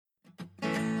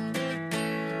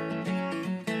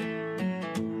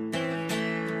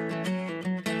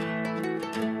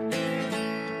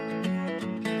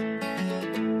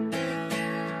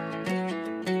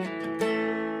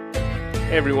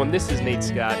Hey everyone, this is Nate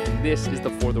Scott, and this is the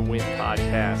For the Win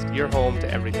podcast, your home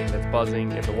to everything that's buzzing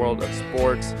in the world of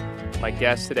sports. My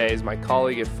guest today is my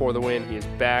colleague at For the Win. He is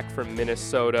back from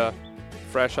Minnesota,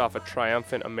 fresh off a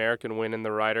triumphant American win in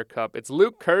the Ryder Cup. It's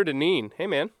Luke Kerr Dineen. Hey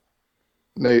man.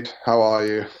 Nate, how are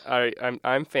you?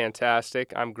 I'm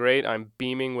fantastic. I'm great. I'm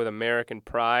beaming with American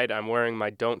pride. I'm wearing my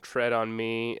Don't Tread on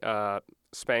Me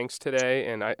Spanx today,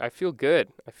 and I feel good.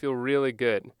 I feel really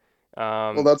good.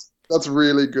 Well, that's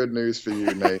really good news for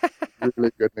you, Nate.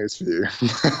 Really good news for you.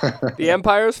 The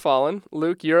empire has fallen.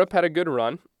 Luke, Europe had a good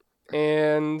run,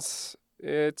 and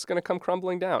it's going to come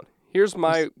crumbling down. Here's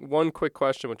my one quick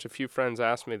question, which a few friends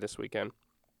asked me this weekend.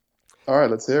 All right,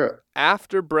 let's hear it.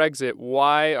 After Brexit,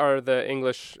 why are the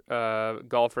English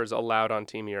golfers allowed on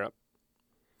Team Europe?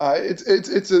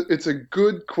 It's a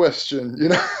good question, you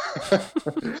know.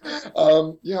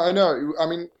 Yeah, I know. I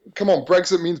mean, come on,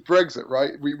 Brexit means Brexit,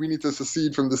 right? We need to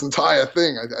secede from this entire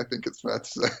thing. I think it's fair to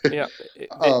say. Yeah,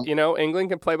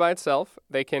 England can play by itself.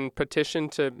 They can petition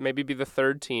to maybe be the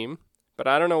third team, but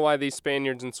I don't know why these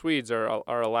Spaniards and Swedes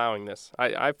are allowing this.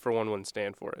 I for one wouldn't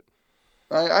stand for it.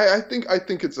 I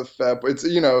think it's a fair, but it's,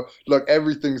 look,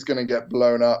 everything's going to get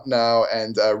blown up now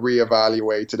and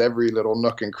reevaluated, every little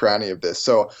nook and cranny of this.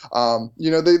 So,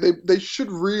 they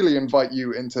should really invite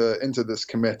you into this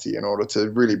committee in order to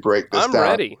really break this down. I'm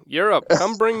ready. Europe,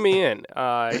 come bring me in.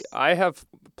 I have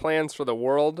plans for the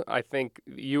world. I think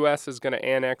the U.S. is going to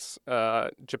annex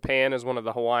Japan as one of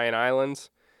the Hawaiian Islands.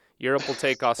 Europe will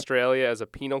take Australia as a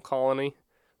penal colony,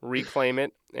 reclaim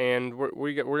it, and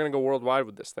we're going to go worldwide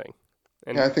with this thing.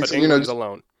 I think so, England's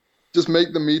alone. Just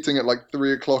make the meeting at like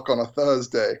 3:00 on a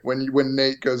Thursday when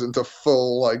Nate goes into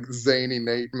full like zany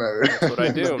Nate mode. That's what I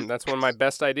do. That's when my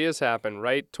best ideas happen,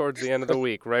 right towards the end of the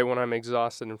week, right when I'm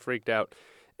exhausted and freaked out.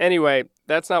 Anyway,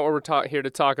 that's not what we're here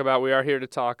to talk about. We are here to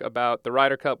talk about the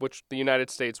Ryder Cup, which the United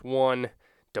States won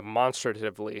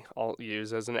demonstratively. I'll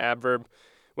use as an adverb,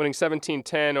 winning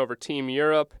 17-10 over Team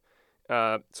Europe.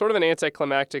 Sort of an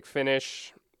anticlimactic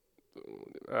finish.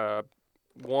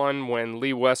 One when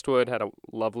Lee Westwood had a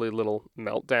lovely little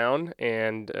meltdown,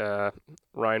 and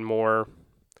Ryan Moore,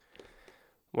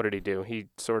 what did he do? He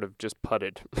sort of just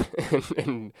putted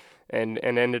and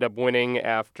ended up winning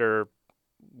after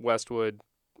Westwood,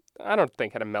 I don't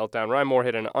think, had a meltdown. Ryan Moore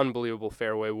hit an unbelievable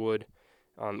fairway wood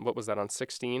on, what was that, on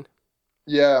 16?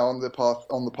 Yeah, on the par 5.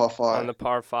 On the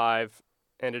par 5,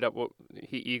 ended up,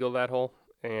 he eagled that hole.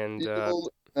 And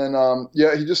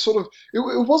he just sort of,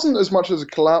 it wasn't as much as a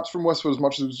collapse from Westwood as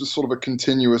much as it was just sort of a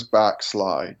continuous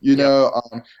backslide,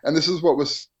 and this is what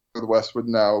was with Westwood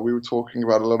now. We were talking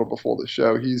about a little before the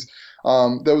show.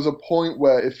 There was a point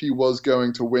where if he was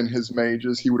going to win his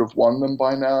majors, he would have won them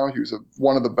by now. He was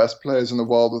one of the best players in the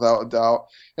world without a doubt,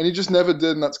 and he just never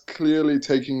did, and that's clearly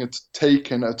taken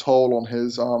a toll on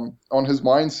his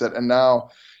mindset. And now,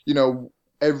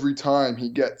 every time he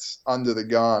gets under the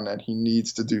gun and he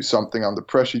needs to do something under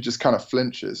pressure, he just kind of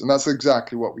flinches, and that's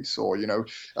exactly what we saw.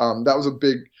 That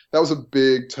was a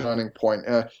big turning point.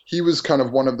 He was kind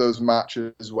of one of those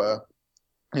matches where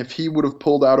if he would have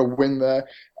pulled out a win there,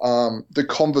 the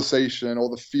conversation or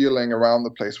the feeling around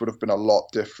the place would have been a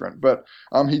lot different. But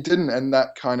he didn't, and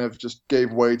that kind of just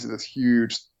gave way to this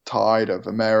huge tide of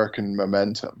American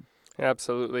momentum.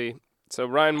 Absolutely. So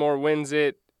Ryan Moore wins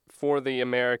it for the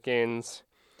Americans.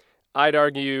 I'd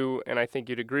argue, and I think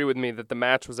you'd agree with me, that the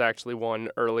match was actually won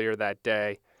earlier that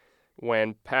day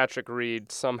when Patrick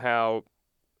Reed somehow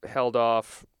held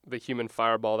off the human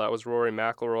fireball that was Rory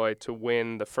McIlroy to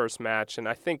win the first match. And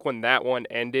I think when that one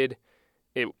ended,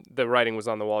 the writing was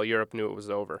on the wall. Europe knew it was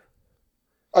over.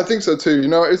 I think so too.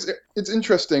 It's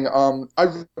interesting. I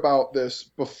wrote about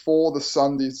this before the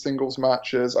Sunday singles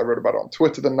matches. I wrote about it on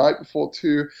Twitter the night before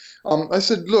too. I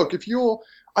said, look,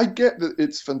 I get that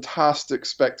it's fantastic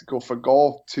spectacle for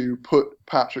golf to put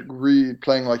Patrick Reed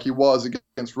playing like he was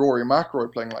against Rory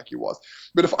McIlroy playing like he was.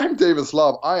 But if I'm Davis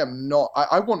Love, I am not.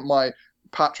 I want my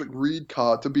Patrick Reed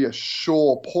card to be a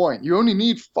sure point. You only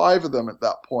need 5 of them at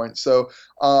that point. So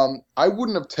I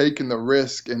wouldn't have taken the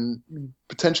risk in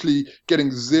potentially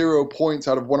getting 0 points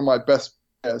out of one of my best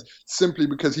players simply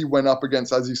because he went up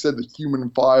against, as you said, the human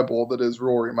fireball that is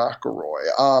Rory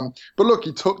McIlroy. But look,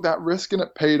 he took that risk and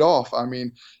it paid off. I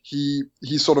mean, he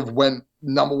sort of went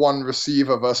number 1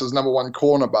 receiver versus number 1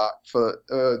 cornerback,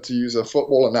 to use a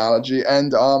football analogy,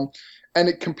 and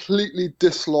it completely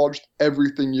dislodged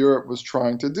everything Europe was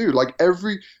trying to do. Like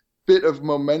every bit of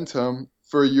momentum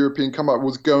for a European comeback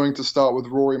was going to start with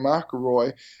Rory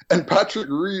McIlroy, and Patrick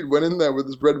Reed went in there with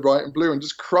his red, white, and blue and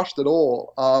just crushed it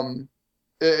all.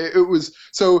 It was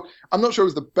so. I'm not sure it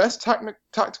was the best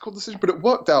tactical decision, but it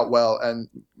worked out well. And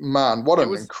man, what It an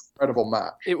was incredible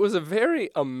match! it was a very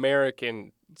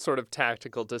American sort of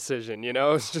tactical decision, you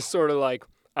know? It's just sort of like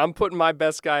I'm putting my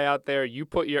best guy out there, you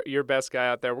put your best guy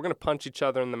out there. We're going to punch each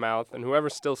other in the mouth, and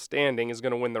whoever's still standing is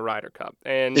going to win the Ryder Cup.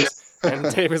 And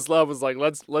Davis Love was like,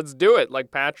 "Let's do it."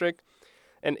 Like Patrick,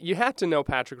 and you had to know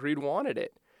Patrick Reed wanted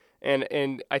it.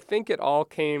 And I think it all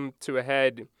came to a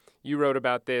head. You wrote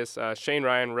about this. Shane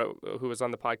Ryan who was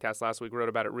on the podcast last week, wrote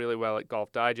about it really well at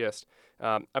Golf Digest.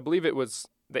 I believe it was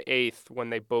the 8th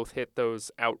when they both hit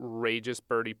those outrageous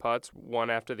birdie putts, one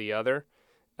after the other.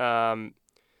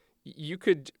 You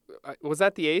could was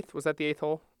that the 8th? Was that the 8th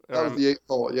hole? That was the 8th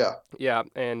hole, yeah. Yeah,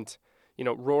 and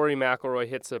Rory McIlroy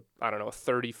hits a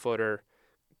 30-footer,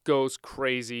 goes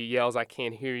crazy, yells, "I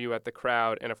can't hear you" at the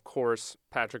crowd, and of course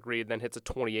Patrick Reed then hits a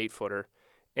 28-footer,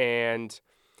 and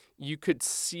you could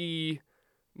see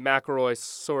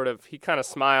McIlroy he kind of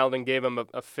smiled and gave him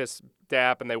a fist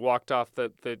dap, and they walked off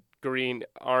the green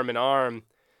arm in arm,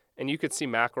 and you could see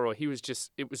McIlroy.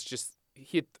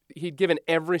 He'd given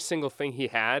every single thing he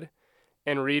had,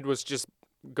 and Reed was just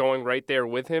going right there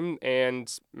with him, and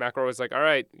McIlroy was like, "All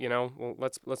right, well,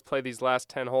 let's play these last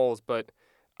 10 holes, but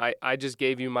I just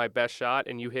gave you my best shot,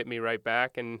 and you hit me right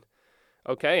back." And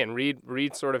okay, and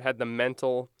Reed sort of had the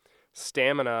mental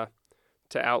stamina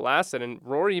to outlast it, and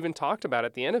Rory even talked about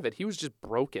at the end of it. He was just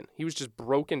broken. He was just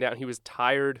broken down. He was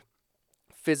tired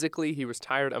physically. He was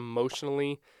tired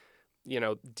emotionally.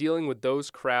 Dealing with those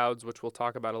crowds, which we'll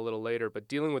talk about a little later, but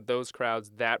dealing with those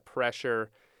crowds, that pressure,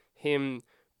 him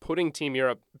putting Team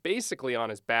Europe basically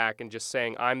on his back and just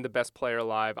saying, "I'm the best player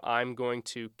alive. I'm going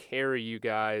to carry you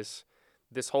guys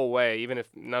this whole way. Even if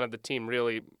none of the team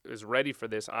really is ready for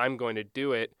this, I'm going to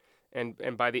do it."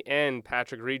 And by the end,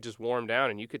 Patrick Reed just warmed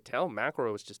down, and you could tell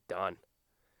McIlroy was just done.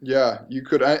 Yeah, you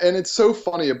could, and it's so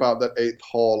funny about that 8th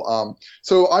hole.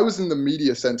 So I was in the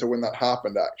media center when that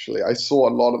happened. Actually, I saw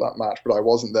a lot of that match, but I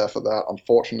wasn't there for that,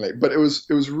 unfortunately. But it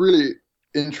was really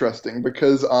interesting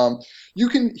because you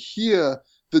can hear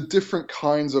the different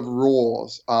kinds of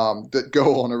roars that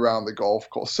go on around the golf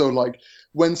course. So like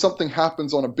when something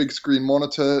happens on a big screen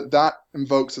monitor, that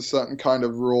invokes a certain kind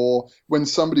of roar. When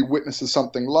somebody witnesses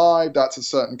something live, that's a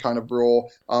certain kind of roar,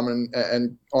 and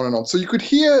on and on. So you could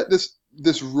hear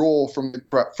this roar from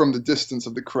the distance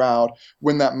of the crowd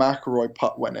when that McIlroy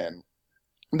putt went in.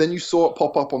 And then you saw it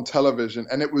pop up on television,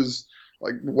 and it was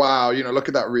like, wow, look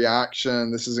at that reaction.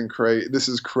 This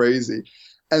is crazy.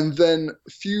 And then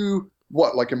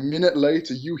like a minute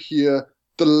later, you hear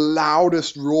the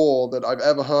loudest roar that I've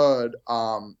ever heard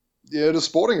at a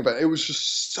sporting event. It was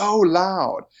just so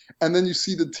loud. And then you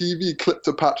see the TV clip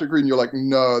to Patrick Reed, and you're like,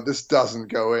 no, this doesn't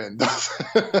go in.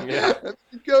 Yeah. And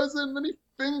he goes in and he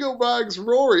finger bags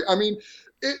Rory. I mean,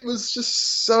 it was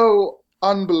just so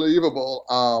unbelievable,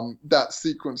 that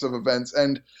sequence of events.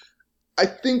 And I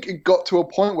think it got to a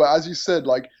point where, as you said,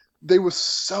 like they were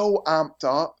so amped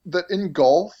up that in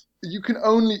golf, you can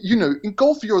only, in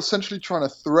golf, you're essentially trying to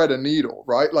thread a needle,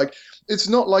 right? Like, it's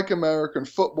not like American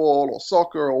football or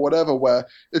soccer or whatever, where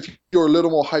if you're a little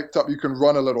more hyped up, you can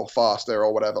run a little faster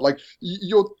or whatever. Like,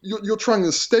 you're trying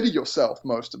to steady yourself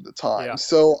most of the time. Yeah.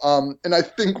 So, and I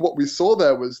think what we saw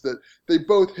there was that they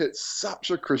both hit such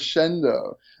a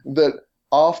crescendo that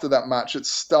after that match, it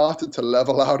started to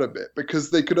level out a bit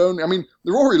because they could only,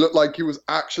 Rory looked like he was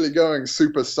actually going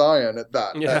Super Saiyan at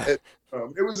that. Yeah.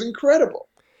 It was incredible.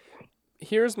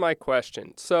 Here's my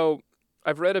question. So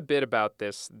I've read a bit about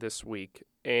this week,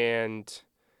 and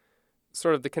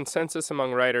sort of the consensus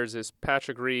among writers is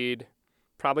Patrick Reed,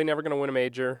 probably never going to win a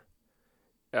major.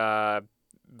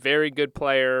 Very good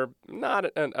player, not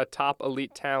a top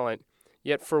elite talent,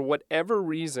 yet for whatever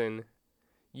reason,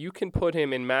 you can put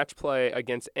him in match play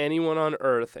against anyone on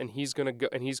earth, and he's gonna go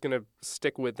and he's gonna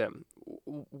stick with them.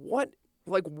 What?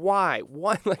 Like, why?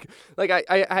 Why?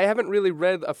 I haven't really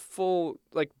read a full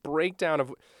breakdown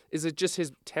of. Is it just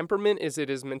his temperament? Is it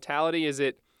his mentality? Is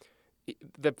it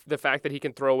the fact that he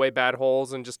can throw away bad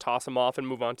holes and just toss them off and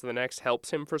move on to the next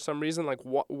helps him for some reason? Like,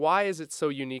 why is it so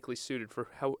uniquely suited for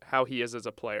how he is as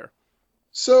a player?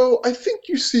 So I think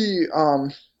you see,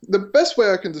 the best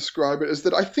way I can describe it is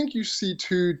that I think you see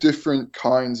two different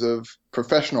kinds of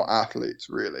professional athletes,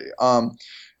 really.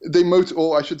 They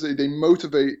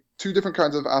motivate two different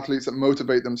kinds of athletes that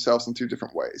motivate themselves in two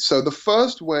different ways. So the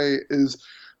first way is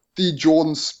the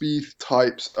Jordan Spieth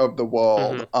types of the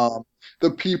world.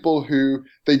 the people who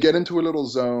they get into a little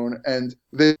zone and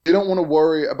they don't want to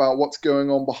worry about what's going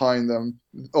on behind them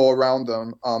or around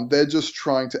them. They're just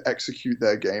trying to execute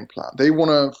their game plan. They want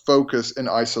to focus in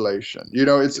isolation.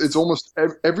 It's almost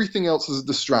everything else is a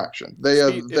distraction.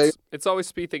 It's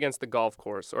always Spieth against the golf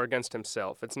course or against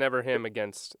himself. It's never him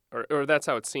against, or that's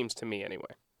how it seems to me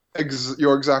anyway.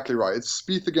 You're exactly right. It's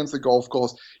Spieth against the golf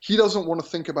course. He doesn't want to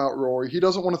think about Rory. He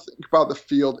doesn't want to think about the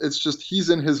field. It's just he's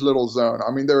in his little zone.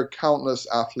 I mean, there are countless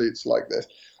athletes like this.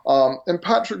 And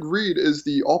Patrick Reed is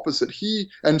the opposite.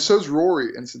 And so's Rory,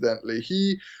 incidentally.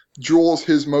 He draws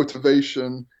his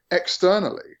motivation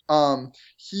externally.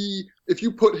 If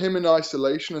you put him in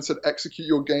isolation and said execute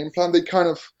your game plan, they kind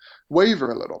of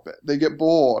waver a little bit. They get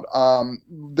bored.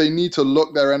 They need to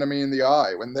look their enemy in the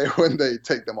eye when they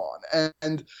take them on,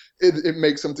 and it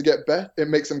makes them get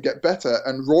better.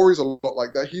 And Rory's a lot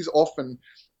like that. He's often,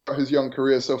 his young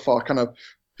career so far, kind of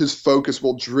his focus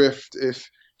will drift if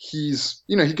he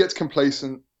gets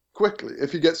complacent quickly.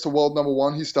 If he gets to world number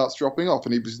one, he starts dropping off,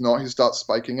 and if he's not, he starts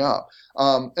spiking up.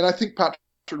 And I think Patrick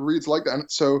Reed's like that.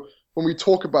 And so when we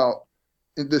talk about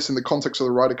this in the context of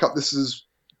the Ryder Cup, this is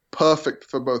perfect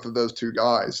for both of those two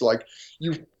guys. Like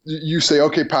you say,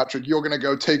 okay, Patrick, you're going to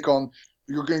go take out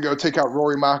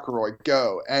Rory McIlroy,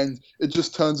 go. And it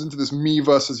just turns into this me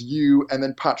versus you, and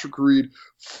then Patrick Reed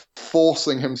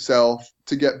forcing himself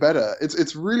to get better.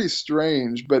 It's really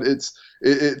strange, but it's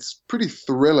pretty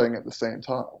thrilling at the same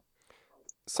time.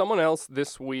 Someone else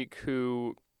this week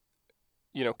who,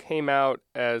 came out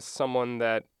as someone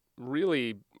that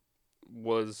really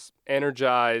was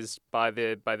energized by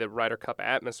the Ryder Cup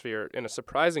atmosphere in a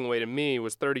surprising way to me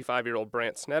was 35-year-old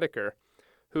Brandt Snedeker,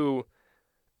 who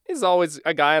is always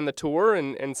a guy on the tour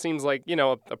and seems like,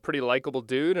 a pretty likable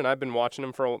dude, and I've been watching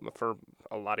him for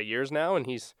a lot of years now, and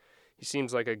he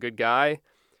seems like a good guy.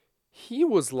 He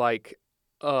was like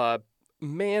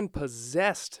man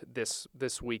possessed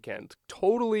this weekend,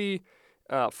 totally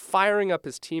firing up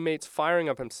his teammates, firing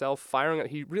up himself,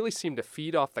 he really seemed to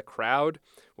feed off the crowd,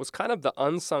 was kind of the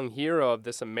unsung hero of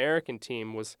this American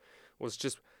team, was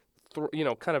just,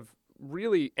 kind of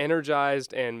really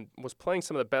energized and was playing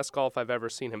some of the best golf I've ever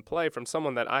seen him play from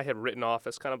someone that I had written off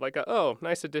as kind of like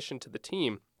nice addition to the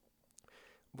team.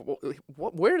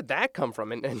 Where did that come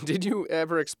from? And did you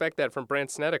ever expect that from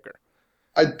Brandt Snedeker?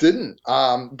 I didn't.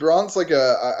 Brandt's like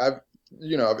I've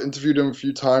interviewed him a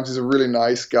few times. He's a really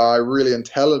nice guy, really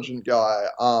intelligent guy.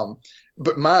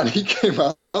 But man, he came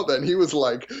out there and he was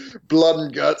like blood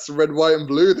and guts, red, white, and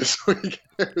blue this week.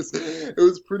 It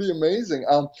was pretty amazing.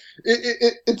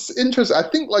 It's interesting. I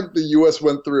think like the US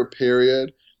went through a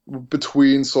period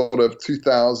between sort of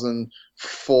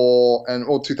 2004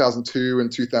 or 2002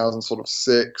 and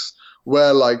 2006,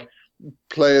 where like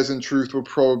players in truth were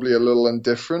probably a little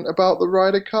indifferent about the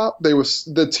Ryder Cup.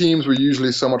 The teams were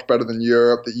usually so much better than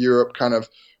Europe that Europe kind of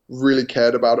really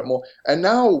cared about it more. And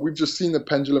now we've just seen the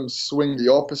pendulum swing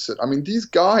the opposite. I mean, these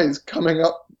guys coming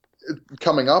up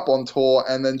on tour,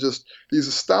 and then just these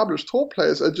established tour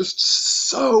players are just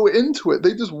so into it.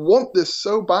 They just want this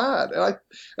so bad. And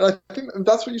I think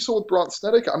that's what you saw with Brandt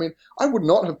Snedeker. I mean, I would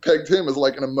not have pegged him as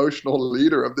like an emotional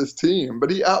leader of this team, but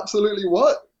he absolutely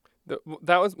was.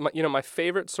 That was my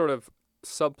favorite sort of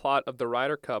subplot of the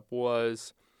Ryder Cup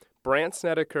was Brandt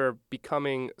Snedeker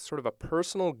becoming sort of a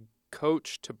personal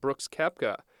coach to Brooks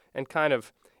Koepka and kind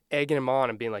of egging him on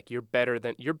and being like, you're better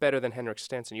than Henrik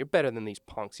Stenson, you're better than these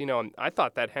punks. And I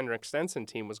thought that Henrik Stenson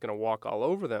team was going to walk all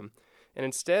over them, and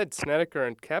instead Snedeker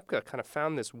and Koepka kind of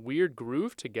found this weird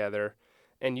groove together.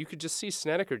 And you could just see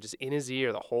Snedeker just in his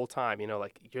ear the whole time,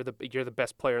 like you're the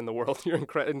best player in the world. You're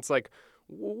incredible. And it's like,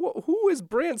 who is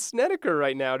Brandt Snedeker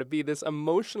right now to be this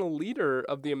emotional leader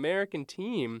of the American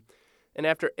team? And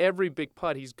after every big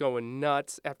putt, he's going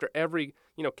nuts. After every,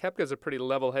 Koepka's a pretty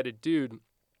level-headed dude.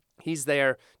 He's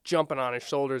there jumping on his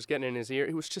shoulders, getting in his ear.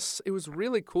 It was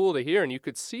really cool to hear. And you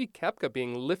could see Koepka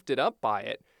being lifted up by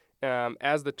it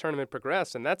as the tournament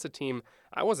progressed. And that's a team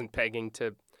I wasn't pegging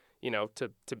to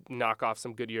knock off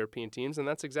some good European teams, and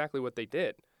that's exactly what they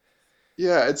did.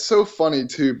 Yeah, it's so funny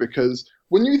too, because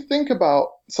when you think about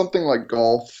something like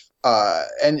golf,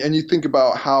 and you think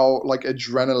about how like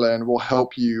adrenaline will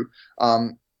help you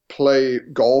play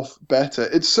golf better,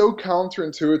 it's so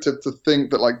counterintuitive to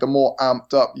think that like the more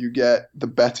amped up you get, the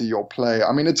better you'll play.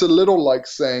 I mean, it's a little like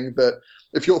saying that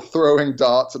if you're throwing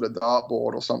darts at a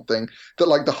dartboard or something, that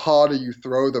like the harder you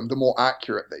throw them, the more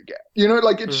accurate they get.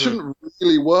 It shouldn't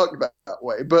really work that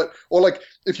way. Or like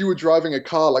if you were driving a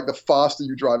car, like the faster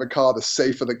you drive a car, the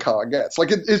safer the car gets. Like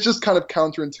it's just kind of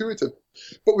counterintuitive.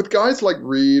 But with guys like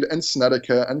Reed and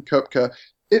Snedeker and Koepka,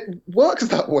 it works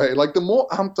that way. Like the more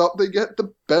amped up they get,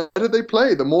 the better they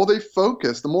play. The more they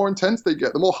focus, the more intense they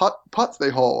get, the more putts they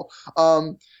hole.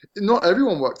 Not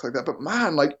everyone works like that, but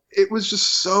man, like it was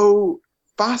just so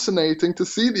fascinating to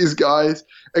see these guys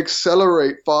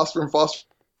accelerate faster and faster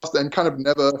and kind of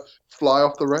never fly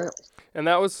off the rails. And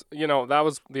that was, that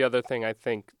was the other thing I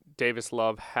think Davis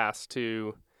Love has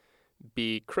to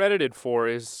be credited for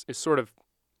is sort of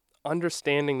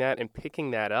understanding that and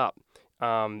picking that up.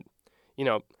 You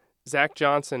know, Zach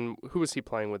Johnson, who was he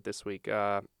playing with this week?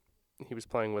 He was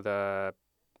playing with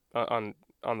on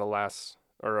the last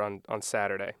or on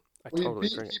Saturday.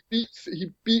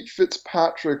 He beat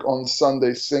Fitzpatrick on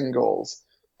Sunday singles.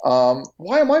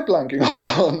 Why am I blanking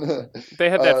on? They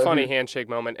had that funny handshake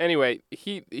moment. Anyway,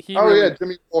 he. Oh really, yeah,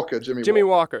 Jimmy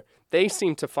Walker. They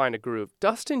seem to find a groove.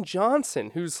 Dustin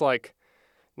Johnson, who's like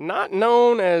not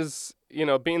known as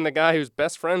being the guy who's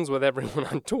best friends with everyone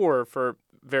on tour for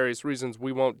various reasons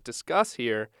we won't discuss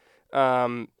here,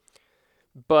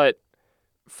 but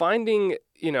finding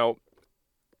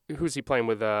who's he playing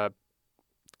with?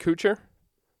 Kuchar.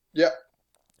 Yeah.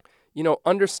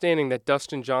 Understanding that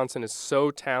Dustin Johnson is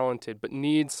so talented, but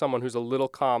needs someone who's a little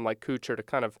calm like Kuchar to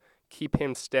kind of keep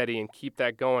him steady and keep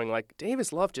that going. Like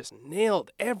Davis Love just nailed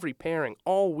every pairing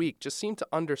all week, just seemed to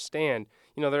understand.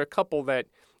 There are a couple that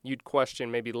you'd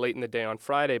question maybe late in the day on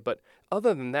Friday, but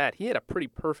other than that, he had a pretty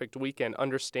perfect weekend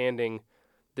understanding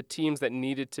the teams that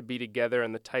needed to be together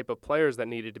and the type of players that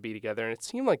needed to be together. And it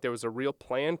seemed like there was a real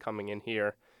plan coming in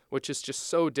here, which is just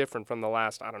so different from the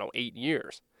last, 8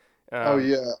 years. Oh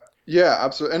yeah, yeah,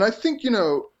 absolutely. And I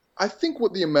think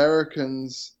what the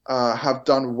Americans have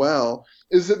done well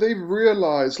is that they've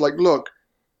realized, like, look,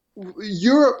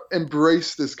 Europe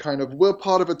embraced this kind of we're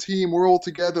part of a team, we're all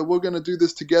together, we're going to do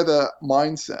this together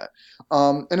mindset.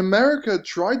 And America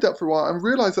tried that for a while and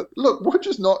realized that, look, we're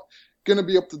just not going to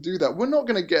be able to do that. We're not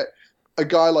going to get a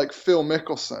guy like Phil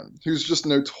Mickelson, who's just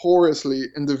notoriously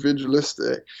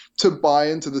individualistic, to buy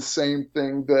into the same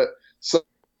thing that someone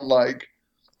like,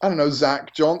 I don't know,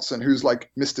 Zach Johnson, who's like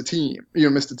Mr. Team,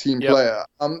 Mr. Team player.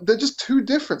 They're just too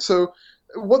different. So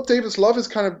what Davis Love has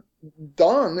kind of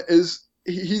done is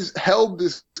he's held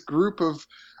this group of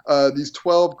these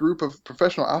 12 group of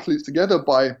professional athletes together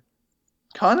by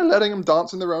kind of letting them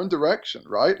dance in their own direction,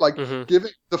 right? Like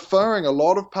deferring a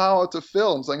lot of power to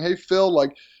Phil and saying, hey, Phil,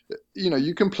 like,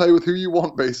 you can play with who you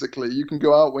want, basically. You can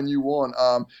go out when you want.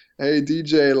 Hey,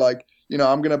 DJ, like,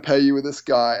 I'm going to pay you with this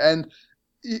guy. And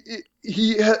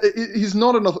he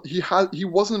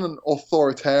wasn't an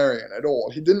authoritarian at all.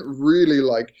 He didn't really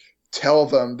like tell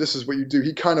them this is what you do.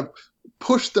 He kind of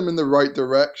pushed them in the right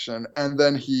direction, and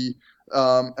then he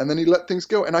let things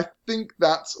go. And I think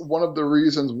that's one of the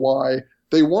reasons why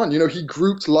they won. He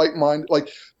grouped like-minded.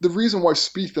 Like the reason why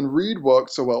Spieth and Reed worked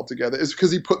so well together is because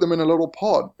he put them in a little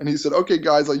pod, and he said, "Okay,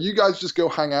 guys, like you guys just go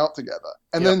hang out together."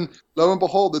 And then lo and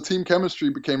behold, the team chemistry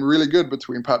became really good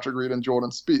between Patrick Reed and Jordan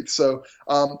Spieth. So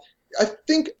I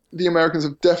think the Americans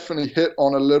have definitely hit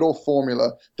on a little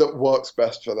formula that works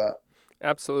best for that.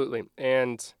 Absolutely.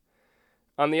 And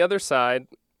on the other side,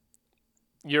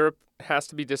 Europe has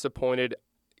to be disappointed.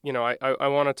 I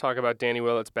want to talk about Danny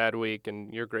Willett's bad week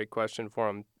and your great question for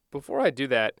him. Before I do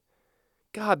that,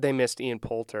 God, they missed Ian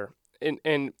Poulter.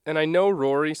 And I know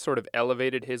Rory sort of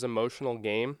elevated his emotional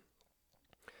game,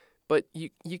 but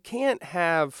you can't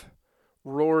have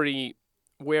Rory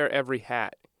wear every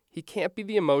hat. He can't be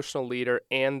the emotional leader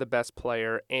and the best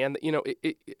player, and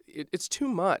it's too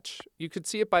much. You could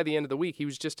see it by the end of the week. He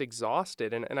was just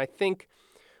exhausted, and I think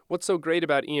what's so great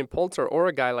about Ian Poulter or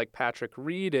a guy like Patrick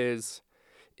Reed is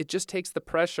it just takes the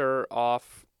pressure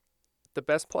off the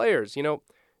best players.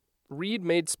 Reed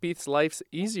made Spieth's life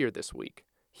easier this week.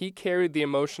 He carried the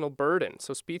emotional burden,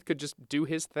 so Spieth could just do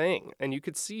his thing, and you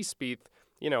could see Spieth.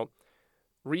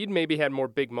 Reed maybe had more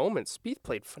big moments. Spieth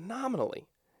played phenomenally.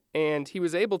 And he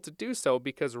was able to do so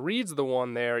because Reed's the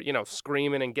one there,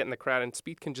 screaming and getting the crowd, and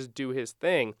Spieth can just do his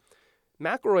thing.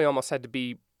 McIlroy almost had to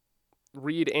be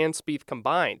Reed and Spieth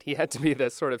combined. He had to be the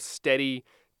sort of steady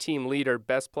team leader,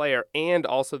 best player, and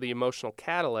also the emotional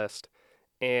catalyst.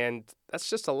 And that's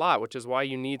just a lot, which is why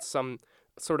you need some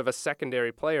sort of a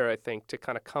secondary player, I think, to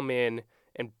kind of come in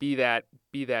and be that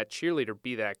cheerleader,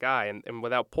 be that guy. And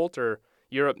without Poulter,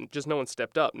 Europe, just no one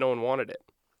stepped up. No one wanted it.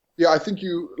 Yeah, I think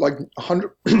you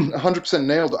 100%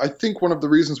 nailed it. I think one of the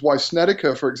reasons why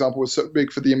Snedeker, for example, was so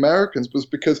big for the Americans was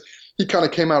because he kind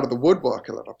of came out of the woodwork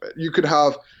a little bit. You could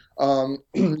have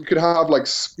like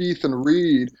Spieth and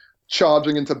Reed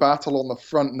charging into battle on the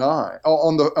front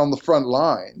front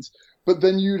lines, but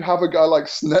then you'd have a guy like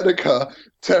Snedeker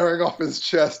tearing off his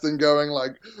chest and going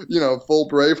like, full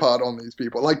Braveheart on these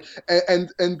people. Like, and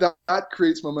that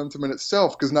creates momentum in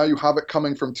itself because now you have it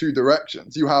coming from two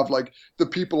directions. You have like the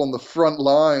people on the front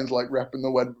lines like repping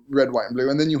the red, white, and blue,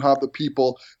 and then you have the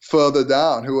people further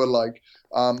down who are like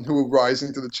who are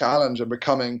rising to the challenge and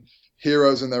becoming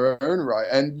heroes in their own right.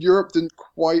 And Europe didn't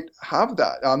quite have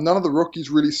that. None of the rookies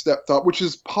really stepped up, which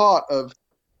is part of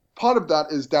that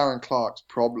is Darren Clarke's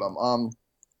problem.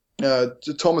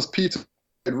 Thomas Pieters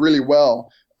did really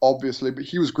well, obviously, but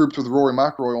he was grouped with Rory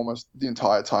McIlroy almost the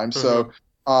entire time. So,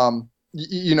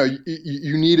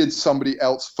 you needed somebody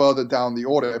else further down the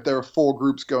order. If there are four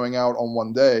groups going out on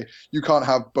one day, you can't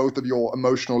have both of your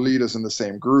emotional leaders in the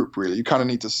same group. Really, you kind of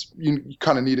need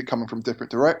it coming from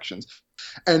different directions.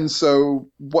 And so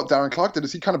what Darren Clarke did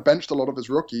is he kind of benched a lot of his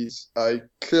rookies. He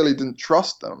clearly didn't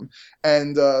trust them.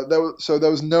 And there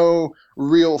was no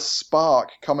real spark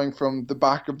coming from the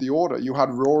back of the order. You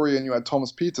had Rory and you had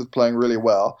Thomas Pieters playing really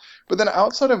well. But then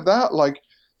outside of that, like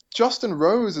Justin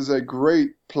Rose is a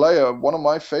great player, one of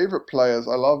my favorite players.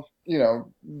 I love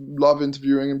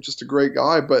interviewing him, just a great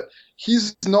guy, but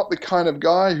he's not the kind of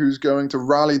guy who's going to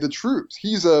rally the troops.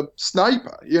 He's a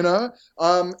sniper, and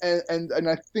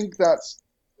I think that's,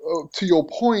 to your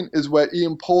point, is where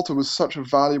Ian Poulter was such a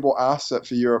valuable asset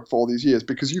for Europe for all these years,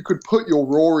 because you could put your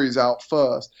Rorys out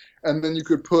first, and then you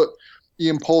could put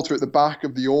Ian Poulter at the back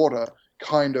of the order,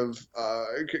 kind of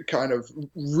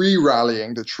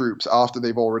re-rallying the troops after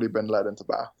they've already been led into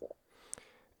battle.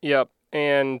 Yep.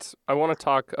 And I want to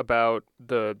talk about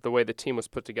the way the team was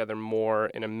put together more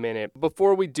in a minute.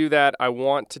 Before we do that, I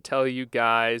want to tell you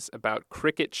guys about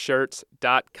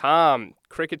CricketShirts.com.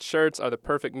 Cricket shirts are the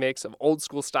perfect mix of old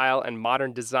school style and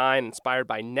modern design, inspired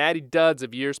by natty duds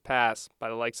of years past by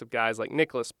the likes of guys like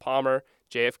Nicholas, Palmer,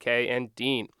 JFK, and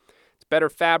Dean. It's better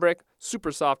fabric,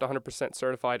 super soft, 100%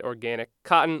 certified organic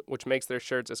cotton, which makes their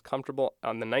shirts as comfortable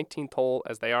on the 19th hole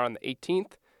as they are on the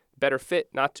 18th. Better fit,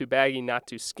 not too baggy, not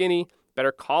too skinny.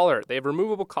 Better collar. They have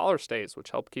removable collar stays,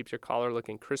 which help keep your collar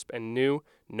looking crisp and new.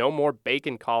 No more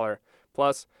bacon collar.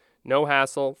 Plus, no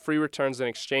hassle, free returns and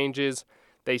exchanges.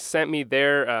 They sent me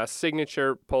their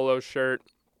signature polo shirt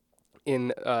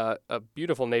in a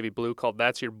beautiful navy blue called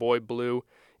That's Your Boy Blue.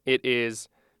 It is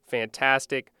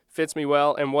fantastic, fits me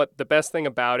well, and what the best thing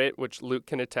about it, which Luke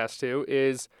can attest to,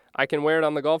 is I can wear it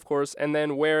on the golf course and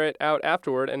then wear it out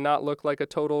afterward and not look like a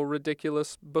total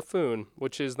ridiculous buffoon,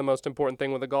 which is the most important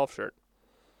thing with a golf shirt.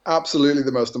 Absolutely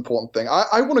the most important thing.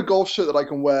 I want a golf shirt that I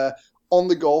can wear on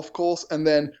the golf course and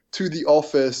then to the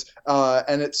office,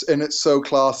 and it's so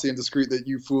classy and discreet that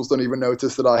you fools don't even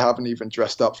notice that I haven't even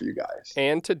dressed up for you guys.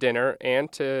 And to dinner,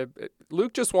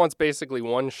 Luke just wants basically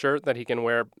one shirt that he can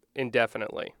wear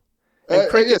indefinitely.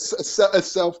 Yes, a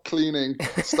self-cleaning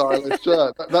stylish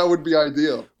shirt. That would be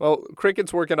ideal. Well,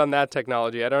 Cricket's working on that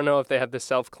technology. I don't know if they have the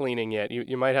self-cleaning yet.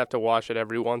 You might have to wash it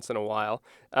every once in a while.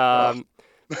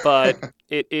 But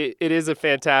it is a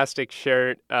fantastic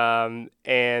shirt, and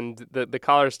the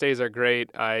collar stays are great.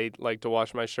 I like to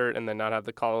wash my shirt and then not have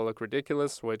the collar look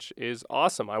ridiculous, which is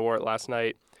awesome. I wore it last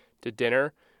night to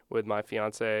dinner with my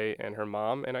fiance and her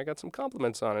mom, and I got some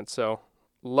compliments on it. So,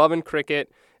 loving Cricket.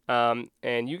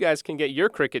 And you guys can get your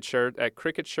Cricket shirt at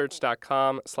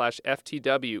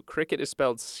cricketshirts.com/FTW. Cricket is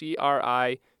spelled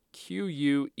CRIQUET.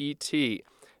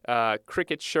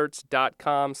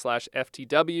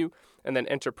 Cricketshirts.com/FTW, and then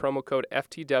enter promo code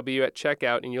FTW at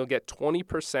checkout, and you'll get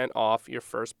 20% off your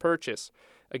first purchase.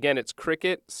 Again, it's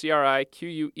Cricket,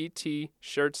 CRIQUET,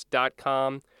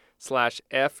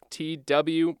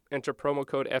 shirts.com/FTW. Enter promo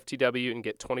code FTW and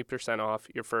get 20% off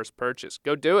your first purchase.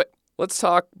 Go do it. Let's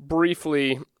talk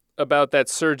briefly about that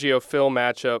Sergio Phil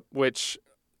matchup, which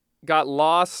got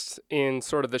lost in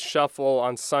sort of the shuffle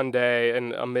on Sunday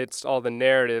and amidst all the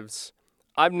narratives.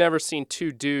 I've never seen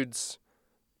two dudes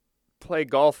play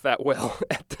golf that well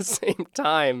at the same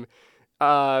time.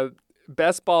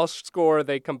 Best ball score,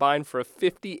 they combined for a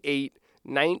 58,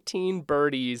 19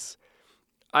 birdies.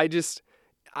 It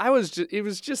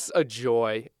was just a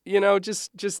joy.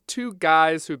 Just two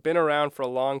guys who've been around for a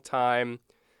long time,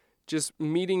 just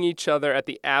meeting each other at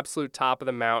the absolute top of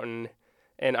the mountain.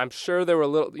 And I'm sure there were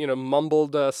little,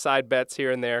 mumbled side bets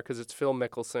here and there because it's Phil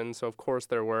Mickelson. So of course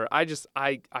there were. I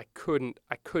couldn't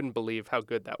believe how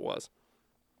good that was.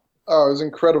 Oh, it was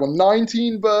incredible.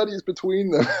 19 birdies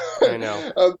between them. I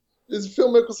know.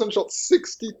 Phil Mickelson shot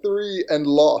 63 and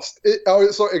lost. And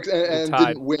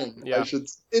didn't win. Yeah.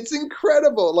 It's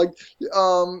incredible. Like,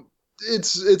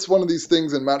 it's one of these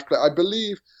things in match play. I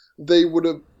believe they would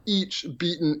have each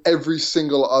beaten every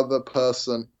single other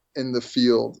person in the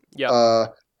field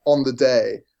on the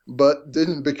day. but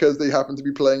didn't because they happened to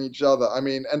be playing each other. I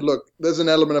mean, and look, there's an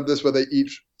element of this where they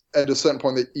each, at a certain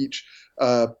point, they each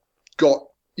uh, got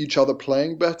each other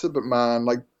playing better. But man,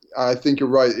 like I think you're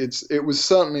right. It was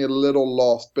certainly a little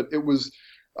lost, but it was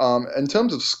in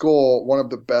terms of score, one of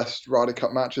the best Ryder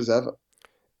Cup matches ever.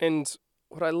 And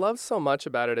what I love so much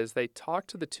about it is they talked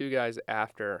to the two guys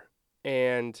after,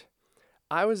 and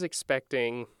I was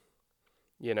expecting,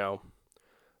 you know,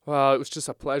 well, it was just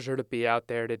a pleasure to be out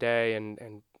there today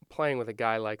and playing with a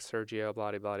guy like Sergio,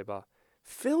 blah, blah, blah, blah.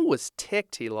 Phil was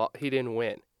ticked he didn't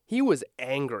win. He was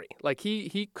angry. Like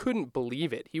he couldn't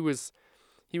believe it. He was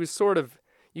sort of,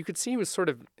 you could see he was sort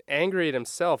of angry at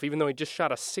himself, even though he just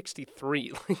shot a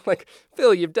 63. Like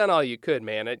Phil, you've done all you could,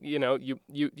 man. You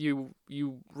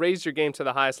raised your game to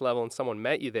the highest level, and someone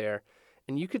met you there,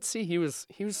 and you could see he was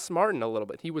smarting a little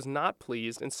bit. He was not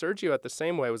pleased, and Sergio at the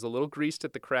same way was a little greased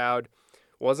at the crowd,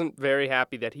 wasn't very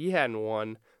happy that he hadn't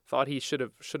won, thought he should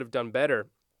have done better.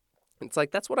 It's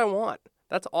like that's what I want.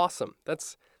 That's awesome.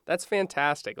 That's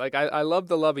fantastic. Like I love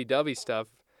the lovey-dovey stuff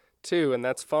too, and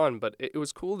that's fun. But it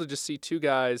was cool to just see two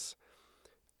guys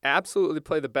absolutely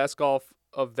play the best golf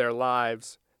of their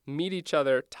lives, meet each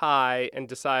other, tie, and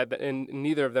decide that, and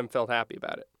neither of them felt happy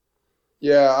about it.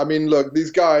 Yeah, I mean, look,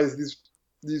 these guys,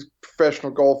 these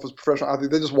professional golfers, professional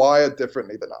athletes, they're just wired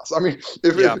differently than us. I mean,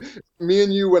 Yeah, if me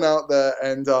and you went out there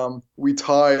and we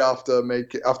tied after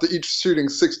each shooting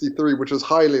 63, which is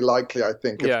highly likely, I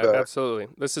think, if yeah, the absolutely.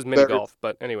 This is mini there golf,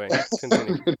 but anyway,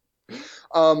 continue.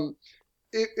 um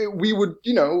we would,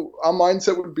 our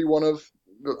mindset would be one of,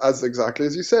 as exactly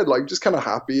as you said, like just kind of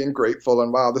happy and grateful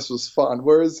and wow, this was fun.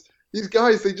 Whereas these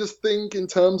guys, they just think in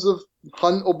terms of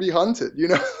hunt or be hunted,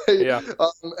 They, Yeah,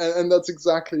 and that's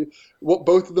exactly what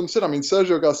both of them said. I mean,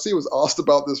 Sergio Garcia was asked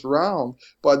about this round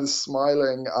by this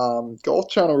smiling Golf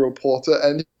Channel reporter,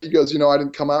 and he goes, I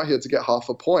didn't come out here to get half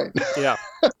a point. yeah,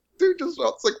 Dude just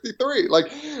shot 63. Like,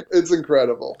 it's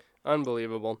incredible.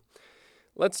 unbelievable.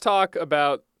 Let's talk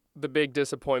about the big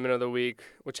disappointment of the week,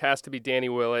 which has to be Danny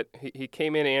Willett. He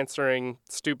came in answering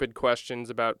stupid questions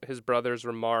about his brother's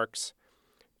remarks.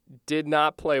 Did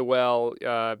not play well.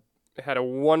 Had a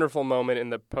wonderful moment in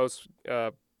the post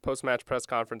match press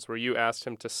conference where you asked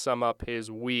him to sum up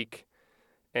his week,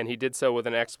 and he did so with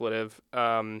an expletive.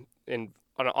 In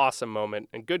an awesome moment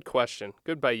and good question.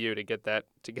 Good by you to get that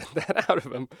out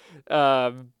of him.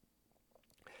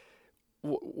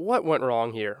 What went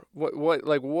wrong here?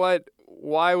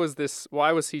 Why was this?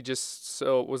 Why was he just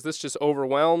so? Was this just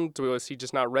overwhelmed? Was he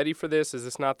just not ready for this? Is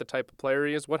this not the type of player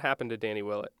he is? What happened to Danny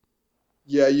Willett?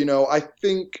 Yeah, I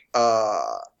think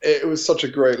it was such a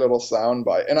great little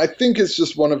soundbite, and I think it's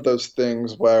just one of those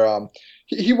things where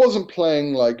he wasn't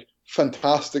playing like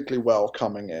fantastically well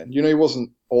coming in. He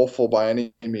wasn't awful by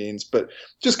any means, but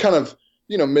just kind of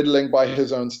middling by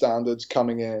his own standards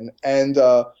coming in, and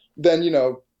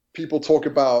then people talk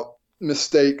about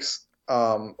mistakes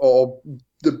or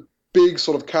the big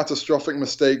sort of catastrophic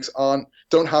mistakes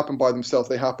don't happen by themselves.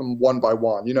 They happen one by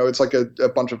one. It's like a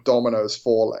bunch of dominoes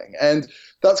falling. And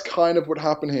that's kind of what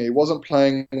happened here. He wasn't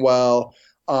playing well.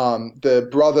 The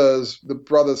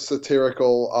brothers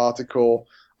satirical article,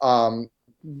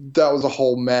 that was a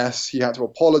whole mess. He had to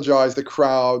apologize. The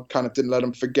crowd kind of didn't let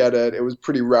him forget it. It was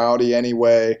pretty rowdy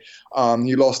anyway.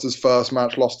 He lost his first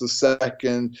match, lost his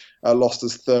second, lost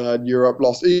his third. Europe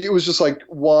lost. It was just like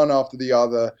one after the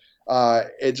other.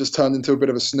 It just turned into a bit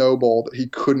of a snowball that he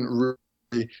couldn't really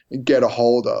get a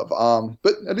hold of.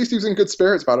 But at least he was in good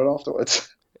spirits about it afterwards.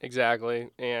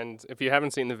 Exactly. And if you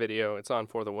haven't seen the video, it's on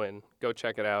For the Win. Go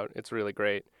check it out. It's really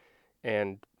great.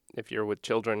 And if you're with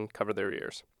children, cover their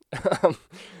ears.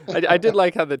 I did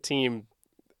like how the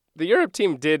Europe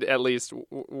team did at least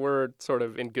were sort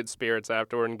of in good spirits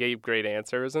afterward and gave great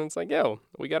answers. And it's like, yo,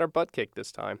 we got our butt kicked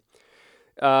this time.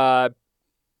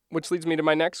 Which leads me to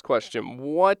my next question.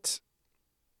 What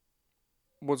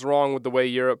was wrong with the way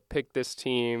Europe picked this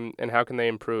team, and how can they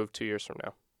improve 2 years from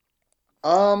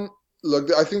now?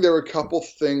 Look, I think there were a couple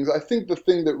things. I think the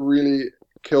thing that really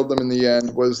killed them in the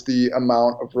end was the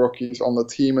amount of rookies on the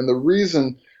team, and the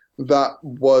reason that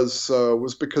was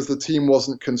because the team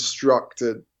wasn't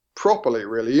constructed properly,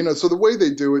 really. So the way they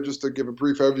do it, just to give a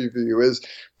brief overview, is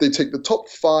they take the top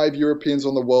 5 Europeans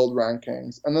on the world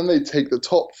rankings, and then they take the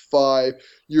top 5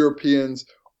 Europeans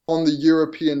on the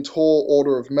European Tour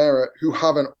Order of Merit who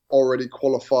haven't already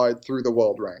qualified through the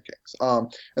world rankings.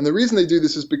 And the reason they do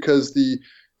this is because the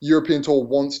European Tour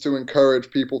wants to encourage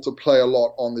people to play a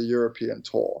lot on the European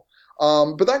Tour.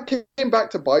 But that came back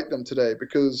to bite them today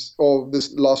or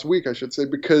this last week, I should say,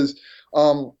 because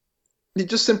he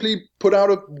just simply put out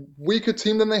a weaker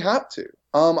team than they had to.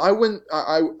 I went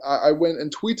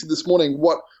and tweeted this morning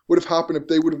what would have happened if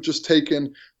they would have just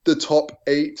taken the top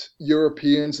 8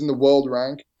 Europeans in the world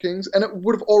rankings, and it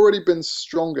would have already been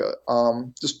stronger.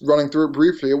 Just running through it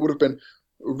briefly, it would have been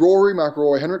Rory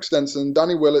McIlroy, Henrik Stenson,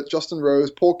 Danny Willett, Justin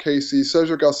Rose, Paul Casey,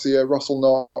 Sergio Garcia, Russell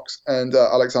Knox, and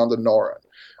Alexander Noren.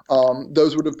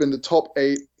 Those would have been the top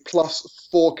 8 plus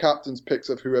 4 captains picks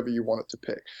of whoever you wanted to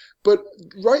pick. But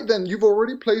right then, you've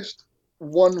already placed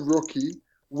one rookie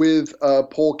with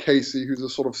Paul Casey, who's a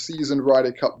sort of seasoned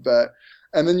Ryder Cup vet,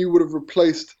 and then you would have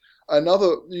replaced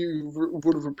other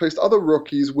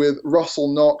rookies with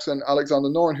Russell Knox and Alexander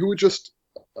Noren, who were just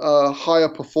higher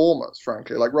performers,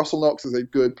 frankly. Like Russell Knox is a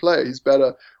good player. He's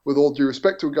better, with all due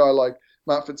respect to a guy like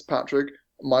Matt Fitzpatrick.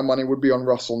 My money would be on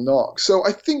Russell Knox. So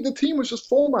I think the team was just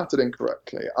formatted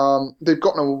incorrectly. They've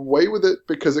gotten away with it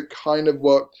because it kind of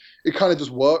worked. It kind of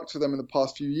just worked for them in the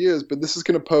past few years. But this is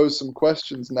going to pose some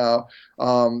questions now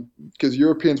because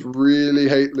Europeans really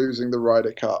hate losing the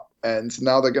Ryder Cup. And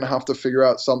now they're going to have to figure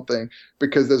out something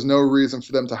because there's no reason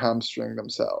for them to hamstring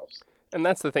themselves. And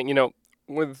that's the thing,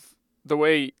 with the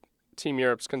way Team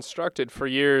Europe's constructed for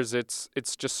years, it's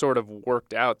just sort of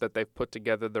worked out that they've put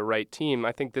together the right team.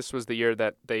 I think this was the year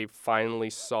that they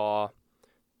finally saw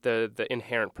the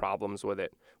inherent problems with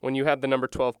it. When you had the number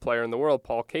 12 player in the world,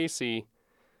 Paul Casey,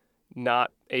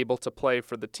 not able to play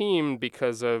for the team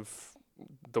because of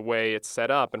the way it's set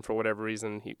up, and for whatever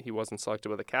reason he wasn't selected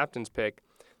with a captain's pick,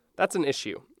 that's an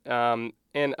issue. And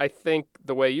I think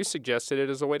the way you suggested it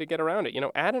is a way to get around it.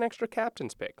 Add an extra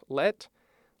captain's pick. Let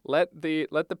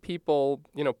the people,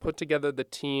 put together the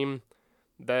team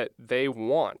that they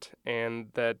want and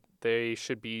that they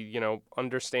should be,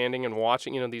 understanding and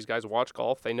watching. These guys watch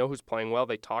golf. They know who's playing well.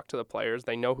 They talk to the players.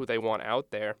 They know who they want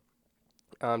out there.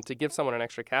 To give someone an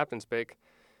extra captain's pick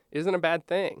isn't a bad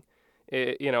thing.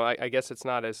 I guess it's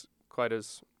not quite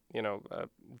as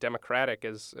democratic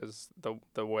as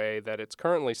the way that it's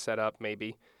currently set up,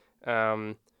 maybe.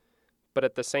 But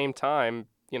at the same time,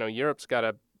 Europe's got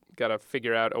to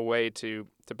figure out a way to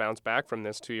bounce back from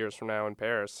this 2 years from now in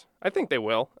Paris. I think they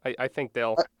will. I think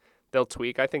they'll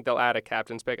tweak. I think they'll add a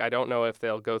captain's pick. I don't know if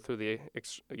they'll go through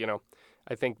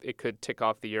I think it could tick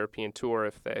off the European Tour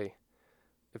if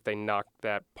they knock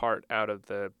that part out of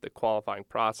the qualifying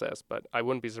process. But I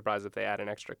wouldn't be surprised if they add an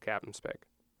extra captain's pick.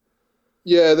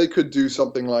 Yeah, they could do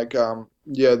something like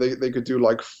they could do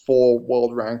like 4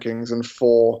 world rankings and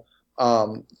 4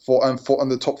 and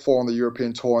the top 4 on the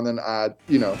European Tour, and then add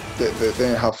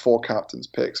they have 4 captains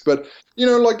picks. But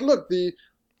look,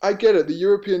 I get it. The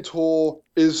European Tour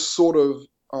is sort of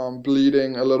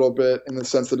bleeding a little bit in the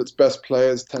sense that its best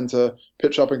players tend to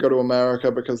pitch up and go to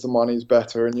America because the money's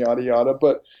better and yada yada.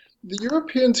 But the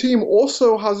European team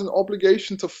also has an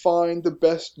obligation to find the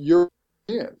best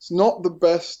Europeans, not the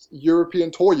best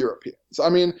European Tour Europeans. I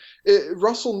mean,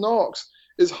 Russell Knox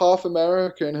is half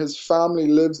American. His family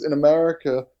lives in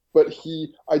America, but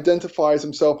he identifies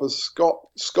himself as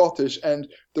Scottish. And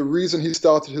the reason he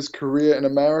started his career in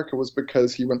America was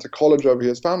because he went to college over here.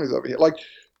 His family's over here. Like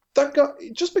that guy,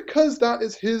 just because that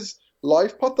is his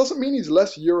life path doesn't mean he's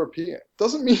less European.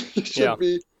 Doesn't mean he should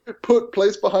be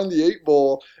placed behind the 8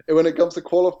 ball when it comes to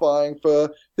qualifying for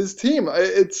his team.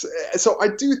 So I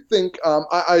do think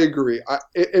I agree.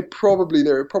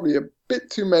 There are probably a bit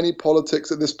too many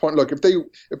politics at this point. Look, if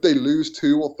they lose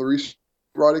 2 or 3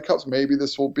 Ryder Cups, maybe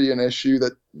this will be an issue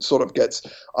that sort of gets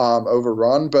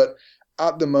overrun. But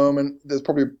at the moment, there's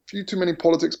probably a few too many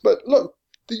politics. But look,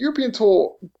 the European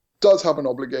Tour does have an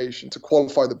obligation to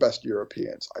qualify the best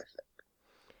Europeans, I think.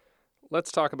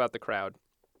 Let's talk about the crowd.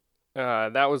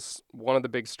 That was one of the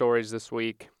big stories this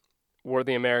week. Were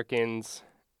the Americans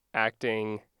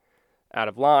acting out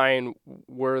of line?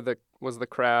 Was the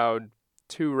crowd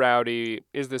too rowdy?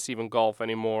 Is this even golf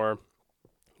anymore?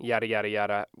 Yada, yada,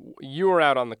 yada. You were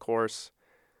out on the course.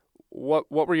 What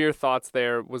were your thoughts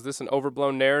there? Was this an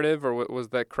overblown narrative, or was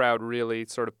that crowd really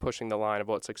sort of pushing the line of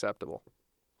what's acceptable?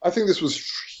 I think this was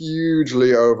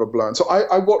hugely overblown. So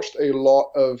I watched a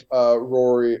lot of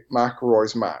Rory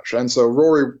McIlroy's match, and so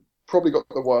Rory probably got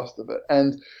the worst of it.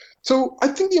 And so I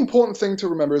think the important thing to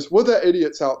remember is, were there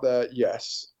idiots out there?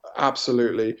 Yes,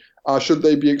 absolutely. Should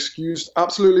they be excused?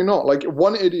 Absolutely not. Like,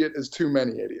 one idiot is too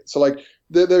many idiots. So like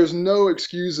there's no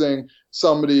excusing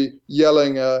somebody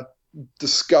yelling a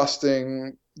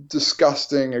disgusting,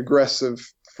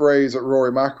 aggressive phrase at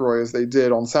Rory McIlroy as they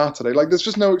did on Saturday. Like, there's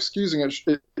just no excusing it.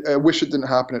 I wish it didn't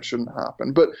happen. It shouldn't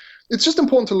happen. But it's just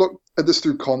important to look at this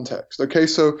through context. Okay,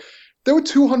 so there were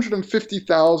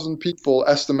 250,000 people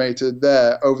estimated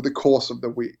there over the course of the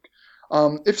week.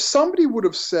 If somebody would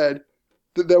have said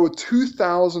that there were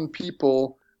 2,000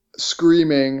 people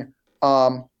screaming,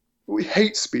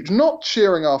 hate speech, not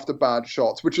cheering after bad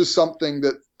shots, which is something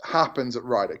that happens at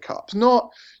Ryder Cups, not,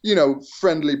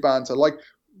 friendly banter, like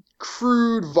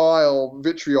crude, vile,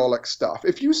 vitriolic stuff.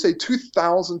 If you say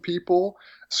 2,000 people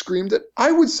screamed it,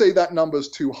 I would say that number's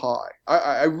too high.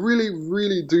 I really,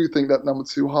 really do think that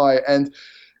number's too high. And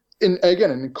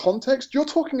in context, you're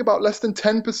talking about less than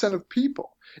 10% of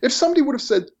people. If somebody would have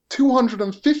said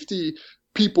 250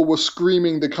 people were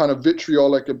screaming the kind of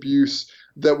vitriolic abuse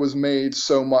that was made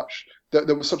so much, that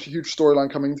there was such a huge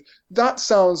storyline coming, that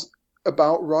sounds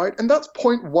about right. And that's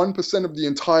 0.1% of the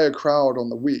entire crowd on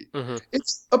the week. Mm-hmm.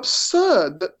 It's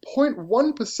absurd that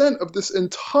 0.1% of this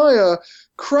entire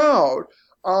crowd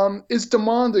is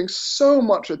demanding so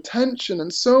much attention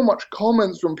and so much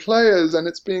comments from players, and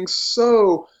it's being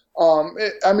so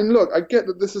look, I get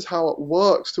that this is how it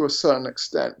works to a certain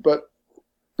extent, but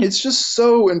it's just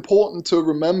so important to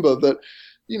remember that,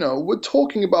 we're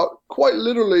talking about quite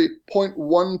literally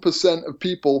 0.1% of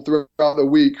people throughout the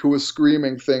week who are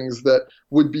screaming things that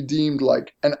would be deemed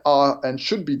like and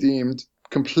should be deemed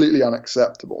completely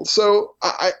unacceptable. So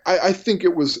I think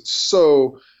it was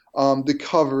so, the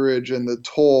coverage and the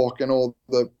talk and all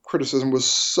the criticism was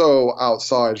so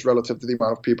outsized relative to the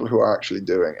amount of people who are actually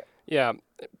doing it. Yeah,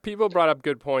 people brought up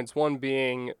good points. One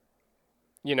being,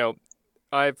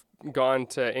 I've gone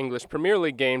to English Premier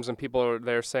League games and people are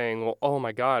there saying, "Well, oh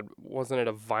my God, wasn't it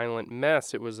a violent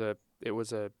mess? It was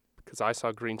because I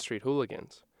saw Green Street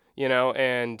hooligans."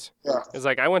 And Yeah. it's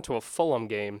like I went to a Fulham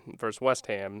game versus West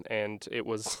Ham, and it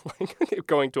was like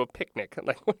going to a picnic.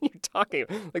 Like, what are you talking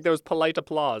about? Like, there was polite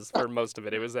applause for most of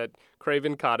it. It was at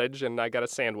Craven Cottage, and I got a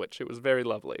sandwich. It was very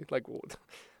lovely. Like,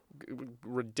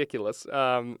 ridiculous.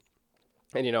 And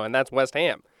that's West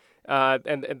Ham.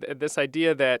 And this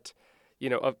idea that,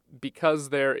 because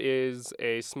there is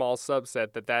a small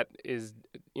subset that is,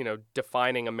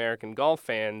 defining American golf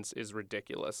fans is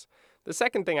ridiculous. The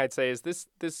second thing I'd say is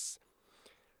this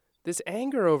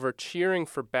anger over cheering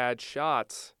for bad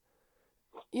shots.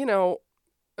 These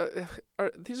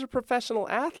are professional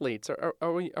athletes.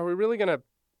 Are we really gonna,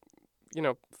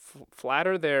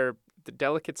 flatter the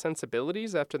delicate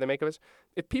sensibilities after they make a miss?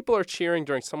 If people are cheering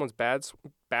during someone's bad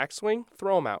backswing,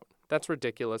 throw them out. That's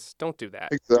ridiculous. Don't do that.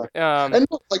 Exactly.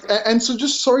 And so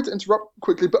just sorry to interrupt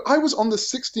quickly, but I was on the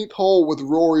 16th hole with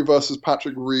Rory versus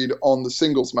Patrick Reed on the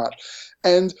singles match.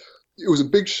 And it was a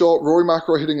big shot. Rory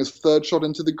McIlroy hitting his third shot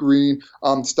into the green,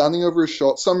 standing over his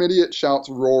shot. Some idiot shouts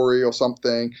Rory or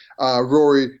something.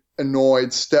 Rory,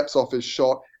 annoyed, steps off his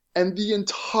shot. And the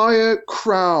entire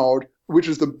crowd, which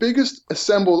is the biggest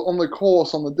assembled on the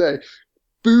course on the day,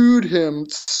 booed him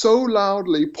so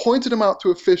loudly, pointed him out to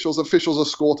officials. Officials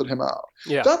escorted him out.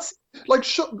 Yeah. That's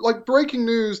like breaking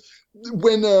news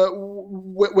when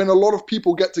a lot of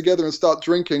people get together and start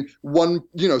drinking.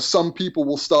 Some people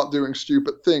will start doing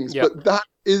stupid things, Yep. but that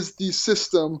is the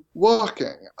system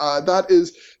working. That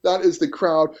is the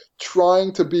crowd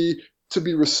trying to be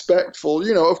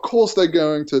respectful. Of course they're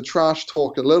going to trash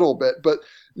talk a little bit, but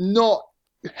not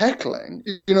heckling.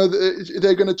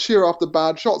 They're going to cheer after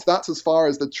bad shots. That's as far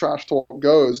as the trash talk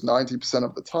goes 90%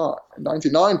 of the time,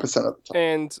 99% of the time.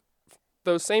 And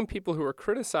those same people who were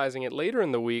criticizing it later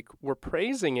in the week were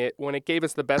praising it when it gave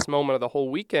us the best moment of the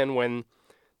whole weekend, when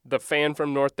the fan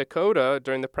from North Dakota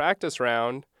during the practice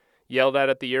round yelled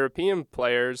at the European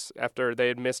players after they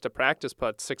had missed a practice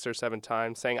putt 6 or 7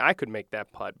 times, saying, "I could make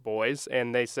that putt, boys."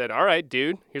 And they said, "All right,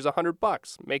 dude, here's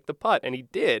 $100. Make the putt." And he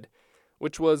did,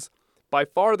 which was by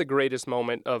far the greatest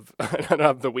moment of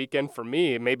of the weekend for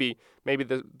me. Maybe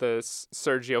the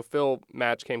Sergio Phil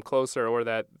match came closer, or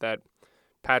that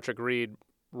Patrick Reed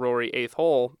Rory 8th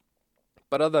hole.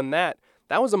 But other than that,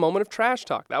 that was a moment of trash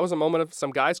talk. That was a moment of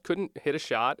some guys couldn't hit a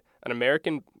shot. An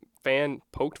American fan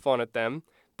poked fun at them.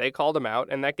 They called them out,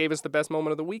 and that gave us the best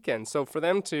moment of the weekend. So for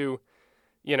them to,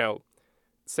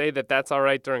 say that that's all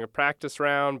right during a practice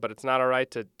round, but it's not all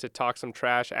right to talk some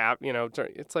trash out,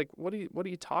 it's like, what are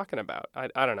you talking about?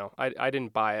 I don't know. I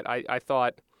didn't buy it. I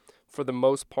thought for the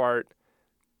most part,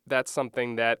 that's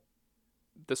something that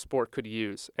the sport could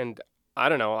use. And I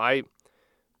don't know. I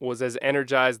was as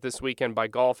energized this weekend by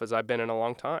golf as I've been in a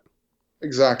long time.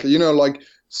 Exactly. And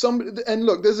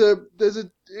look, the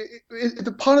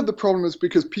part of the problem is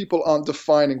because people aren't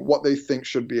defining what they think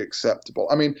should be acceptable.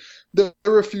 I mean, there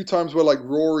were a few times where like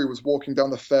Rory was walking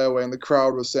down the fairway and the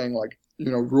crowd was saying like,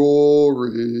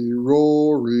 Rory,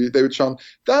 Rory. They would chant.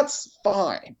 That's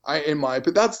fine,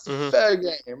 but that's fair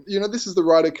game. This is the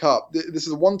Ryder Cup. This is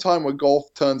the one time where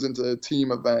golf turns into a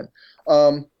team event.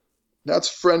 That's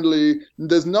friendly.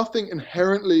 There's nothing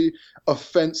inherently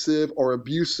offensive or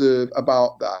abusive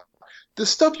about that. The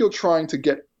stuff you're trying to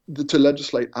get to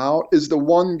legislate out is the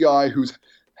one guy who's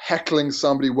heckling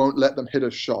somebody won't let them hit a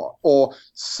shot or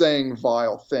saying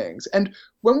vile things. And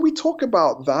when we talk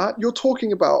about that, you're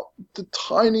talking about the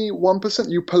tiny 1%.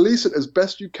 You police it as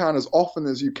best you can, as often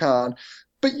as you can,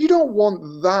 but you don't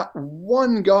want that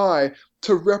one guy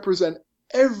to represent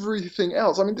everything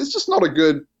else. I mean, it's just not a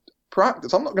good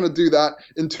practice. I'm not going to do that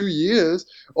in 2 years,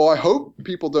 or I hope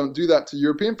people don't do that to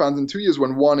European fans in 2 years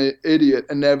when one idiot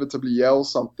inevitably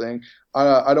yells something.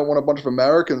 I don't want a bunch of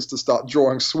Americans to start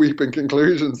drawing sweeping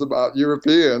conclusions about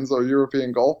Europeans or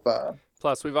European golf fans.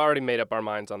 Plus, we've already made up our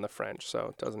minds on the French, so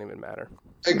it doesn't even matter.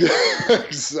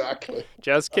 Exactly.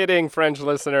 Just kidding, French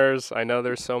listeners. I know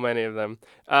there's so many of them.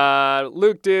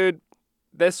 Luke, dude,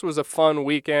 this was a fun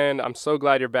weekend. I'm so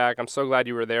glad you're back. I'm so glad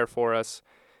you were there for us.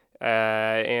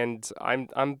 And I'm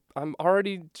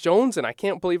already jonesing. I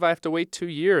can't believe I have to wait 2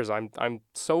 years. I'm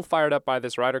so fired up by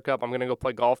this Ryder Cup. I'm gonna go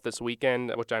play golf this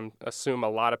weekend, which I assume a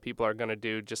lot of people are gonna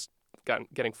do. Just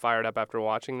getting fired up after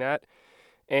watching that.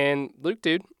 And Luke,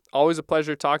 dude, always a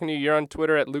pleasure talking to you. You're on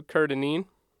Twitter at Luke Kerr Dineen.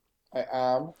 I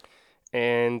am.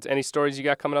 And any stories you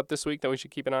got coming up this week that we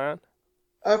should keep an eye on?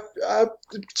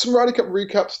 Some Ryder Cup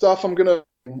recap stuff. I'm gonna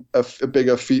a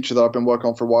bigger feature that I've been working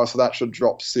on for a while, so that should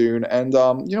drop soon. And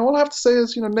all I have to say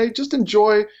is, Nate, just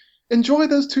enjoy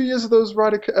those 2 years of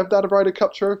that Ryder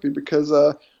Cup trophy, because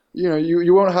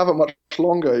you won't have it much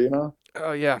longer.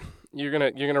 Oh yeah, you're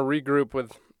gonna regroup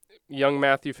with young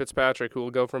Matthew Fitzpatrick, who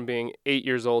will go from being 8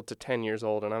 years old to 10 years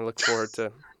old, and I look forward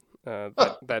to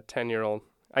that 10-year-old.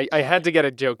 I had to get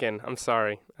a joke in. I'm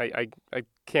sorry. I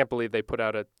can't believe they put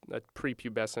out a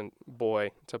prepubescent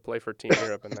boy to play for Team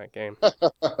Europe in that game.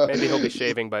 Maybe he'll be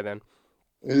shaving by then.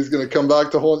 He's going to come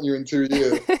back to haunt you in 2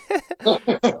 years.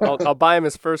 I'll buy him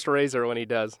his first razor when he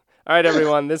does. All right,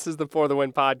 everyone. This is the For the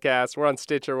Win podcast. We're on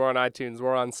Stitcher. We're on iTunes.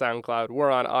 We're on SoundCloud.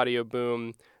 We're on Audio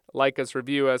Boom. Like us,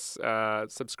 review us,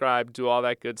 subscribe, do all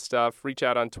that good stuff. Reach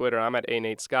out on Twitter. I'm at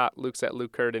A. Scott. Luke's at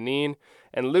Luke Kerr Dineen.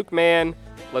 And Luke, man,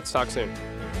 let's talk soon.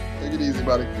 Take it easy,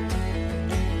 buddy.